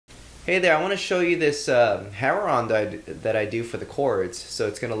Hey there, I want to show you this hammer-on that I do for the chords. So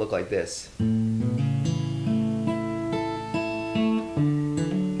it's going to look like this.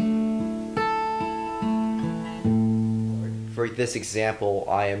 For this example,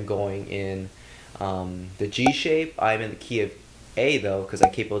 I am going in the G shape. I'm in the key of A though, because I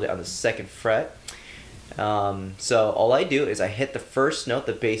capoed it on the 2nd fret. So all I do is I hit the first note,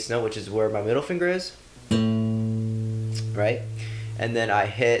 the bass note, which is where my middle finger is, right? And then I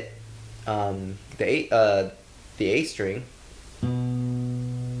hit the A string,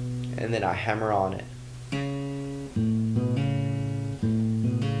 and then I hammer on it.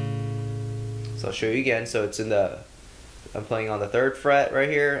 So I'll show you again. So it's in I'm playing on the 3rd fret right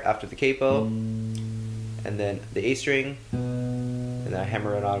here after the capo, and then the A string, and then I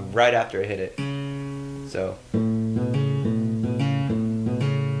hammer it on right after I hit it. So,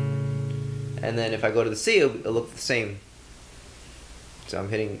 and then if I go to the C, it'll look the same. So I'm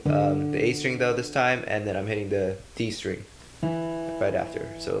hitting the A string though this time, and then I'm hitting the D string right after.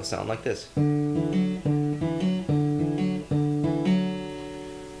 So it'll sound like this.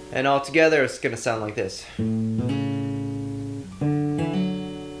 And all together it's gonna sound like this.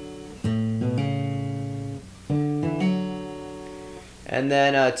 And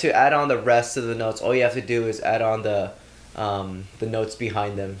then to add on the rest of the notes, all you have to do is add on the notes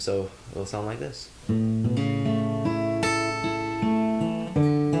behind them, so it'll sound like this.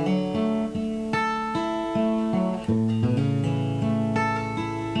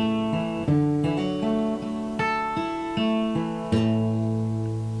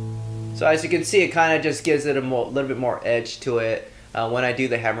 So as you can see, it kind of just gives it a little bit more edge to it. When I do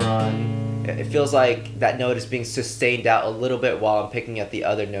the hammer-on, it feels like that note is being sustained out a little bit while I'm picking up the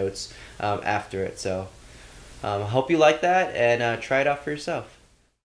other notes after it. So I hope you like that, and try it out for yourself.